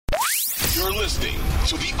listening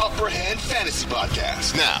to the Upper Hand Fantasy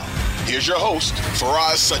Podcast. Now, here's your host,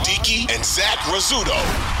 Faraz Sadiki and Zach Rizzuto.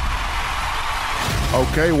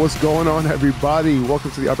 Okay, what's going on, everybody?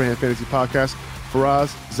 Welcome to the Upper Hand Fantasy Podcast.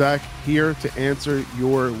 Faraz, Zach here to answer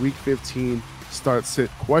your Week 15 start-sit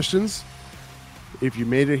questions. If you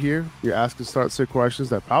made it here, you're asking start-sit questions.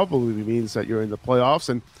 That probably means that you're in the playoffs,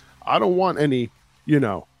 and I don't want any,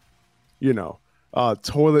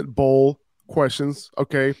 toilet bowl questions,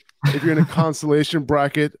 okay? If you're in a consolation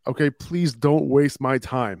bracket, okay, please don't waste my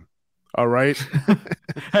time, all right?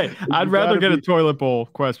 Hey, I'd rather get a toilet bowl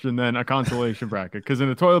question than a consolation bracket, because in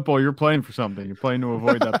a toilet bowl, you're playing for something. You're playing to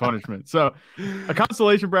avoid that punishment. So a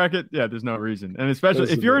consolation bracket, yeah, there's no reason. And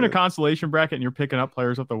especially if you're in a consolation bracket and you're picking up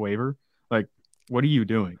players off the waiver, like, what are you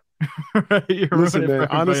doing? Listen, man,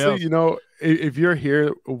 honestly, if you're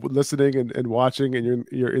here listening and watching and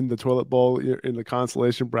you're in the toilet bowl, you're in the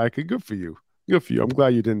consolation bracket, good for you. Good for you. I'm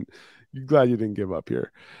glad you didn't give up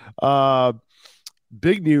here.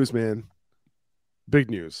 Big news, man.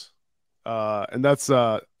 Big news. And that's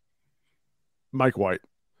Mike White.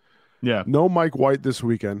 Yeah. No Mike White this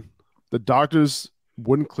weekend. The doctors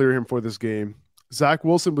wouldn't clear him for this game. Zach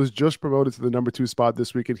Wilson was just promoted to the number 2 spot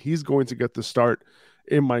this week, and he's going to get the start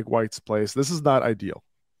in Mike White's place. This is not ideal.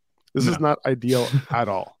 This is not ideal at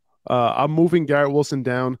all. I'm moving Garrett Wilson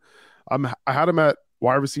down. I had him at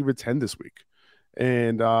wide receiver 10 this week,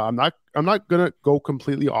 and I'm not gonna go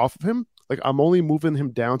completely off of him. Like, I'm only moving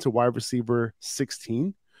him down to wide receiver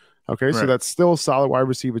 16. Okay, right. So that's still a solid wide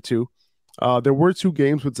receiver 2. There were 2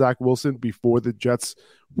 games with Zach Wilson before the Jets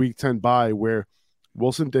Week 10 bye where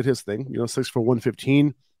Wilson did his thing, 6 for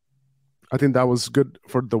 115. I think that was good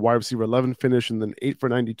for the wide receiver 11 finish, and then 8 for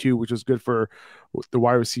 92, which is good for the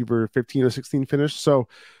wide receiver 15 or 16 finish. So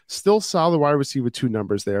still solid wide receiver 2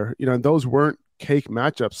 numbers there. And those weren't cake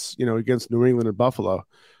matchups, against New England and Buffalo.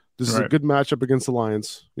 This is a good matchup against the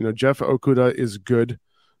Lions. Jeff Okudah is good,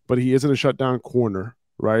 but he isn't a shutdown corner,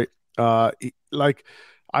 right? I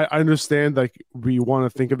understand, like, we want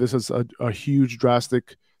to think of this as a huge,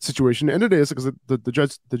 drastic situation, and it is, because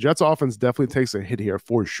the Jets offense definitely takes a hit here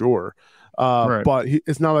for sure. But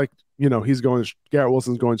it's not like Garrett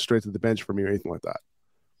Wilson's going straight to the bench for me or anything like that.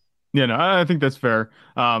 Yeah, no, I think that's fair.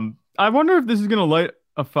 I wonder if this is going to light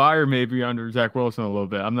a fire maybe under Zach Wilson a little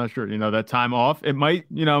bit. I'm not sure. That time off, it might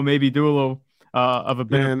maybe do a little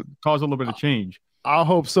cause a little bit of change. I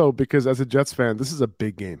hope so, because as a Jets fan, this is a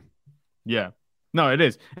big game. Yeah. No, it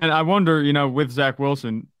is. And I wonder, with Zach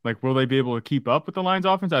Wilson, like, will they be able to keep up with the Lions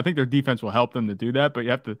offense? I think their defense will help them to do that, but you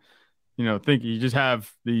have to, think you just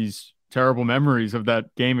have these terrible memories of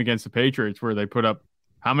that game against the Patriots where they put up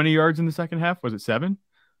how many yards in the second half? Was it 7?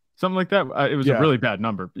 Something like that. It was a really bad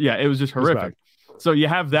number. Yeah, it was just horrific. So you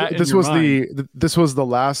have that. This was the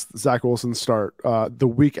last Zach Wilson start. The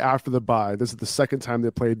week after the bye. This is the second time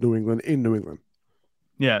they played New England in New England.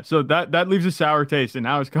 Yeah, so that leaves a sour taste, and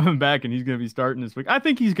now he's coming back, and he's going to be starting this week. I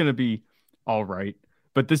think he's going to be all right,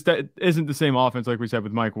 but that isn't the same offense like we said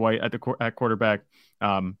with Mike White at quarterback.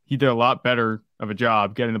 He did a lot better of a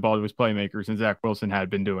job getting the ball to his playmakers than Zach Wilson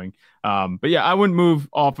had been doing. But yeah, I wouldn't move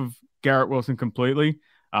off of Garrett Wilson completely.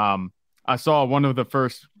 I saw one of the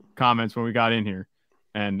first comments when we got in here,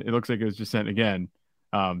 and it looks like it was just sent again.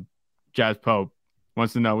 Jazz Pope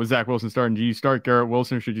wants to know, was Zach Wilson starting? Do you start Garrett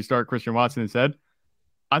Wilson, or should you start Christian Watson instead?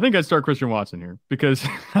 I think I'd start Christian Watson here, because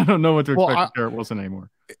I don't know what to expect with Garrett Wilson anymore.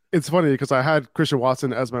 It's funny because I had Christian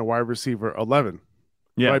Watson as my wide receiver 11,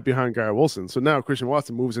 right behind Garrett Wilson. So now Christian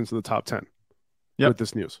Watson moves into the top 10 with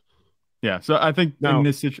this news. Yeah, so I think in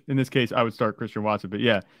this case, I would start Christian Watson. But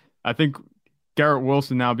yeah, I think Garrett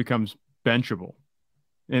Wilson now becomes benchable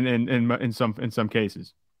in some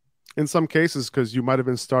cases. In some cases, because you might have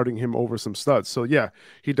been starting him over some studs. So yeah,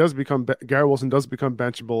 Garrett Wilson does become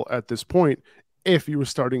benchable at this point if you were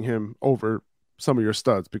starting him over some of your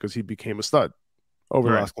studs, because he became a stud over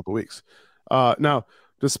the last couple of weeks. Now,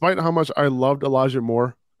 despite how much I loved Elijah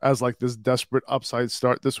Moore as like this desperate upside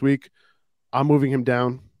start this week, I'm moving him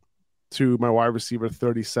down to my wide receiver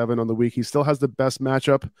 37 on the week. He still has the best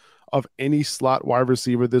matchup of any slot wide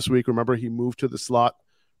receiver this week. Remember, he moved to the slot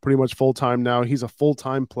pretty much full-time now. He's a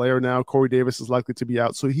full-time player now. Corey Davis is likely to be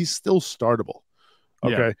out, so he's still startable.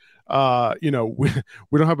 Okay. Yeah.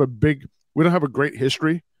 We don't have a great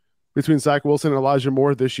history between Zach Wilson and Elijah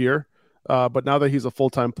Moore this year. But now that he's a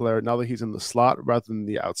full-time player, now that he's in the slot rather than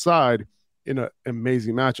the outside in an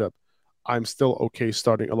amazing matchup, I'm still okay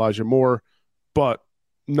starting Elijah Moore, but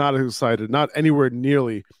not as excited, not anywhere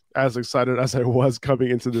nearly as excited as I was coming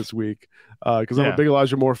into this week, because I'm a big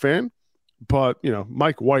Elijah Moore fan. But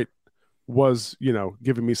Mike White was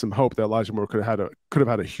giving me some hope that Elijah Moore could have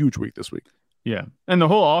had a huge week this week. Yeah, and the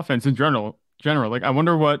whole offense in general general. Like, I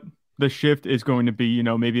wonder what the shift is going to be,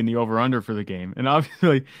 maybe in the over-under for the game. And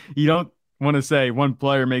obviously, you don't want to say one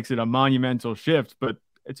player makes it a monumental shift, but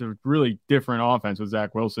it's a really different offense with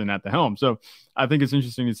Zach Wilson at the helm. So I think it's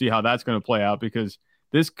interesting to see how that's going to play out, because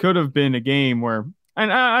this could have been a game where,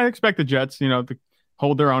 and I expect the Jets, to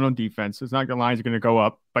hold their own on defense. It's not the Lions are going to go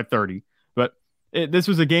up by 30, but this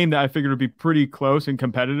was a game that I figured would be pretty close and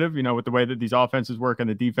competitive, with the way that these offenses work, and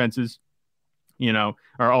the defenses,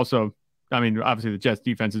 are also, I mean, obviously the Jets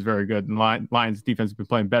defense is very good, and Lions defense has been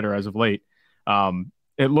playing better as of late.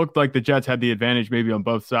 It looked like the Jets had the advantage maybe on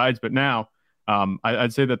both sides, but now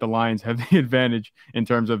I'd say that the Lions have the advantage in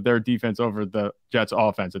terms of their defense over the Jets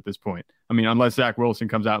offense at this point. I mean, unless Zach Wilson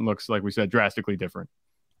comes out and looks, like we said, drastically different.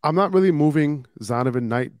 I'm not really moving Zonovan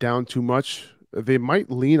Knight down too much. They might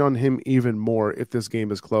lean on him even more if this game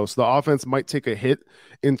is close. The offense might take a hit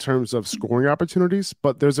in terms of scoring opportunities,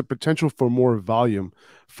 but there's a potential for more volume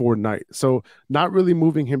for Knight. So not really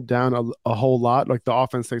moving him down a whole lot. Like, the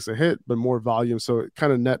offense takes a hit, but more volume. So it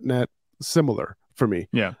kind of net similar for me.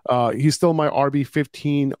 Yeah. He's still my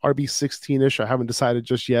RB15, RB16-ish. I haven't decided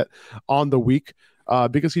just yet on the week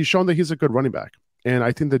because he's shown that he's a good running back. And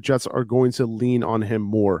I think the Jets are going to lean on him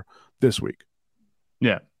more this week.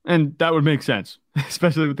 Yeah. And that would make sense,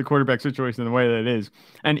 especially with the quarterback situation the way that it is.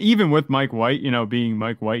 And even with Mike White, being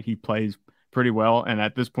Mike White, he plays pretty well. And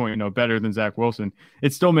at this point, better than Zach Wilson,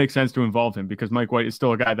 it still makes sense to involve him, because Mike White is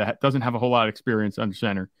still a guy that doesn't have a whole lot of experience under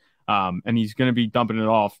center. And he's going to be dumping it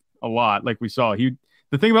off a lot. Like we saw,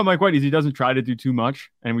 the thing about Mike White is he doesn't try to do too much.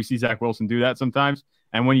 And we see Zach Wilson do that sometimes.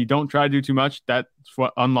 And when you don't try to do too much, that's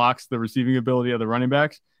what unlocks the receiving ability of the running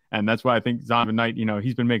backs. And that's why I think Zonovan Knight,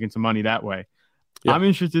 he's been making some money that way. Yeah. I'm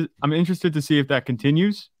interested to see if that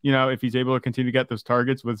continues. If he's able to continue to get those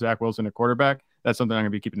targets with Zach Wilson at quarterback. That's something I'm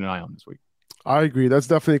going to be keeping an eye on this week. I agree. That's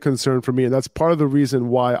definitely a concern for me, and that's part of the reason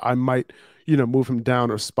why I might, move him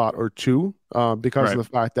down a spot or two, because of the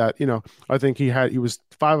fact that, I think he was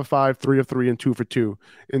 5 of 5, 3 of 3, and 2 for 2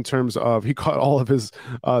 in terms of he caught all of his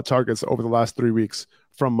targets over the last 3 weeks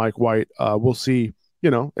from Mike White. We'll see,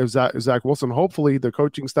 if Zach Wilson, hopefully the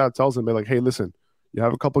coaching staff tells him, they're like, hey, listen, you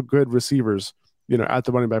have a couple good receivers, at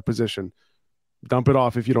the running back position. Dump it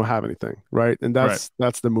off if you don't have anything, right? And that's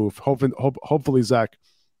the move. Hopefully Zach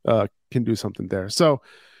can do something there. So,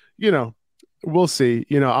 we'll see.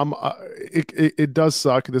 It does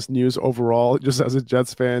suck, this news overall, just as a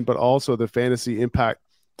Jets fan, but also the fantasy impact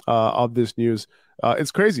of this news.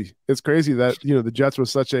 It's crazy. It's crazy that the Jets were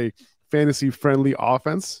such a fantasy friendly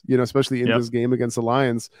offense, especially in this game against the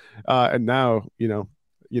Lions, and now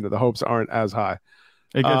the hopes aren't as high.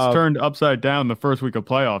 It gets turned upside down the first week of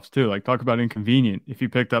playoffs too. Like, talk about inconvenient. If you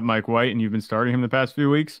picked up Mike White and you've been starting him the past few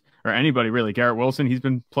weeks, or anybody really, Garrett Wilson, he's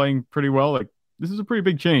been playing pretty well. Like, this is a pretty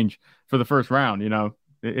big change for the first round.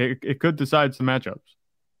 It could decide some matchups.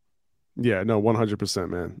 Yeah, no, 100%,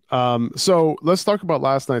 man. So let's talk about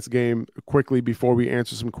last night's game quickly before we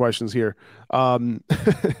answer some questions here.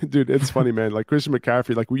 Dude, it's funny, man. Like, Christian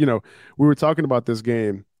McCaffrey, like, we were talking about this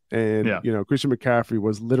game. And, Christian McCaffrey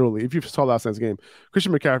was literally, if you saw last night's game,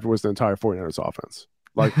 Christian McCaffrey was the entire 49ers offense.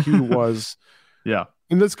 Like, he was. Yeah.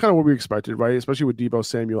 And that's kind of what we expected, right? Especially with Deebo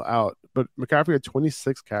Samuel out. But McCaffrey had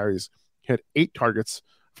 26 carries. He had 8 targets.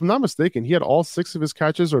 If I'm not mistaken, he had all 6 of his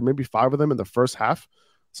catches, or maybe 5 of them in the first half.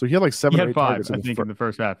 So he had like 7 or 8 targets in the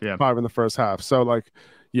first half. Yeah. 5 in the first half. So, like,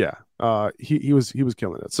 yeah, he was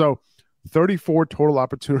killing it. So 34 total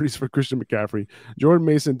opportunities for Christian McCaffrey. Jordan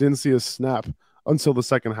Mason didn't see a snap until the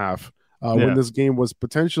second half, when this game was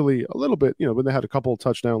potentially a little bit, when they had a couple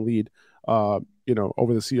touchdown lead, over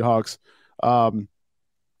the Seahawks.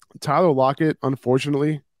 Tyler Lockett,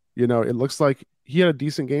 unfortunately, it looks like he had a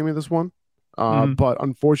decent game in this one, but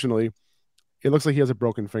unfortunately, it looks like he has a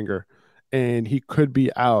broken finger, and he could be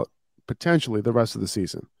out potentially the rest of the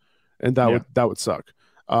season, and that would suck.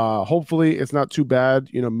 Hopefully, it's not too bad.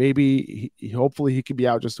 Maybe hopefully he could be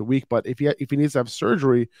out just a week, but if he needs to have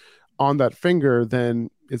surgery on that finger, then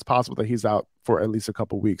it's possible that he's out for at least a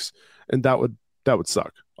couple weeks, and that would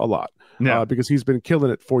suck a lot, because he's been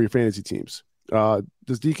killing it for your fantasy teams.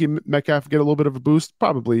 Does DK Metcalf get a little bit of a boost?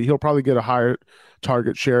 Probably. He'll probably get a higher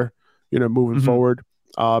target share, moving forward.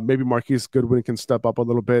 Maybe Marquise Goodwin can step up a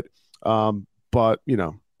little bit, but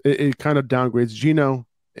it kind of downgrades Geno,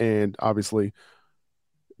 and obviously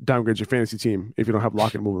downgrades your fantasy team if you don't have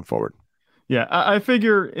Lockett moving forward. Yeah, I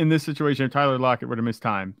figure in this situation, if Tyler Lockett were to miss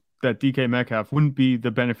time, that DK Metcalf wouldn't be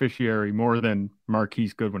the beneficiary more than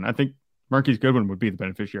Marquise Goodwin. I think Marquise Goodwin would be the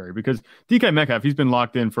beneficiary, because DK Metcalf, he's been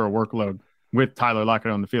locked in for a workload with Tyler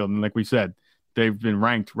Lockett on the field. And like we said, they've been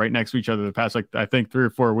ranked right next to each other the past, I think 3 or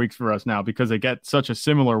 4 weeks for us now, because they get such a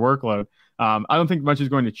similar workload. I don't think much is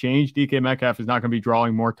going to change. DK Metcalf is not going to be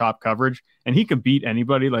drawing more top coverage, and he could beat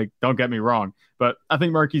anybody. Like, don't get me wrong, but I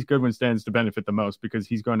think Marquise Goodwin stands to benefit the most because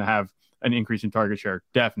he's going to have an increase in target share,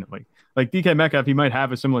 definitely. Like DK Metcalf, he might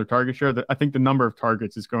have a similar target share. I think the number of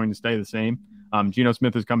targets is going to stay the same. Geno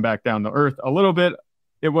Smith has come back down to earth a little bit.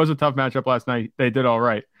 It was a tough matchup last night. They did all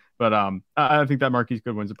right. But I think that Marquise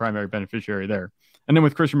Goodwin's the primary beneficiary there. And then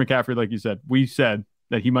with Christian McCaffrey, like you said, we said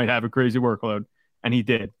that he might have a crazy workload, and he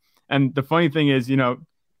did. And the funny thing is,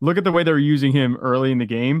 look at the way they were using him early in the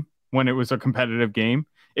game when it was a competitive game.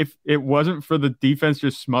 If it wasn't for the defense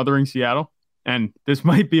just smothering Seattle, and this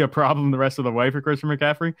might be a problem the rest of the way for Christian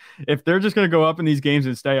McCaffrey, if they're just going to go up in these games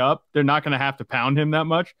and stay up, they're not going to have to pound him that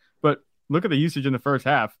much. But look at the usage in the first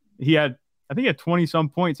half. I think he had 20-some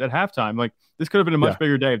points at halftime. Like, this could have been a much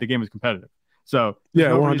bigger day if the game was competitive. So there's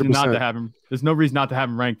no reason not to have him. There's no reason not to have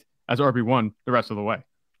him ranked as RB1 the rest of the way.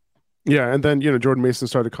 Yeah, and then Jordan Mason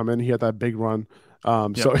started to come in. He had that big run.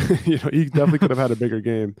 So he definitely could have had a bigger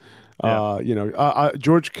game.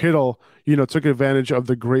 George Kittle, took advantage of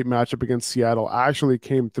the great matchup against Seattle. Actually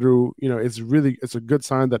came through. It's a good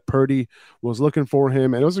sign that Purdy was looking for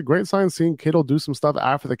him, and it was a great sign seeing Kittle do some stuff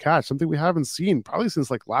after the catch, something we haven't seen probably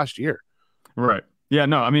since like last year. Right. Yeah,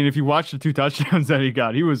 no, I mean, if you watch the 2 touchdowns that he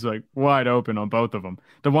got, he was like wide open on both of them.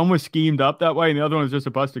 The one was schemed up that way, and the other one was just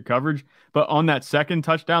a busted coverage. But on that second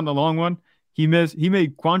touchdown, the long one, he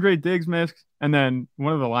made Quandre Diggs miss, and then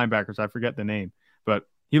one of the linebackers, I forget the name, but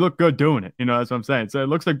he looked good doing it. That's what I'm saying. So it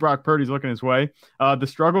looks like Brock Purdy's looking his way. The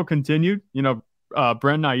struggle continued. Brandon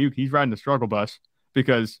Ayuk, he's riding the struggle bus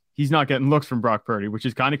because he's not getting looks from Brock Purdy, which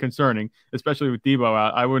is kind of concerning, especially with Debo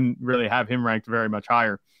out. I wouldn't really have him ranked very much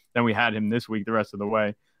higher than we had him this week the rest of the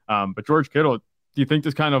way. But George Kittle, do you think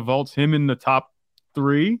this kind of vaults him in the top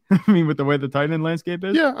 3? I mean, with the way the tight end landscape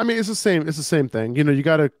is? Yeah, I mean, it's the same thing. You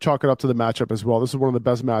got to chalk it up to the matchup as well. This is one of the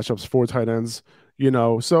best matchups for tight ends,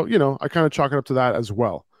 so, I kind of chalk it up to that as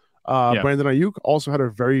well. Brandon Ayuk also had a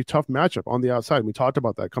very tough matchup on the outside. We talked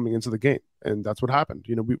about that coming into the game, and that's what happened.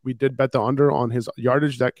 We did bet the under on his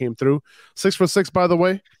yardage. That came through. 6 for 6, by the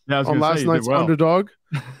way, on last night's Underdog.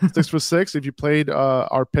 6 for 6. If you played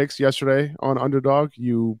our picks yesterday on Underdog,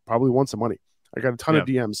 you probably won some money. I got a ton of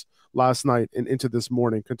DMs last night and into this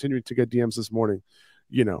morning, continuing to get DMs this morning,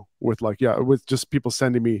 with just people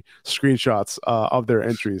sending me screenshots of their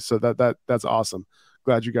entries. So that's awesome.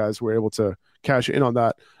 Glad you guys were able to cash in on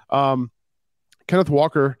that. Kenneth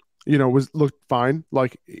Walker, looked fine.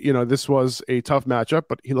 Like, this was a tough matchup,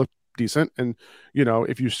 but he looked decent. And,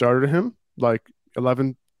 if you started him, like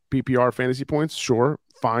 11 PPR fantasy points, sure,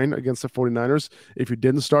 fine against the 49ers. If you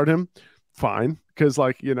didn't start him, fine. Because,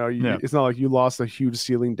 it's not like you lost a huge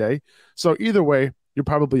ceiling day. So either way, you're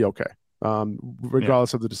probably okay,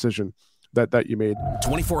 regardless of the decision that you made.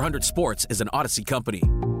 2400 Sports is an Odyssey company.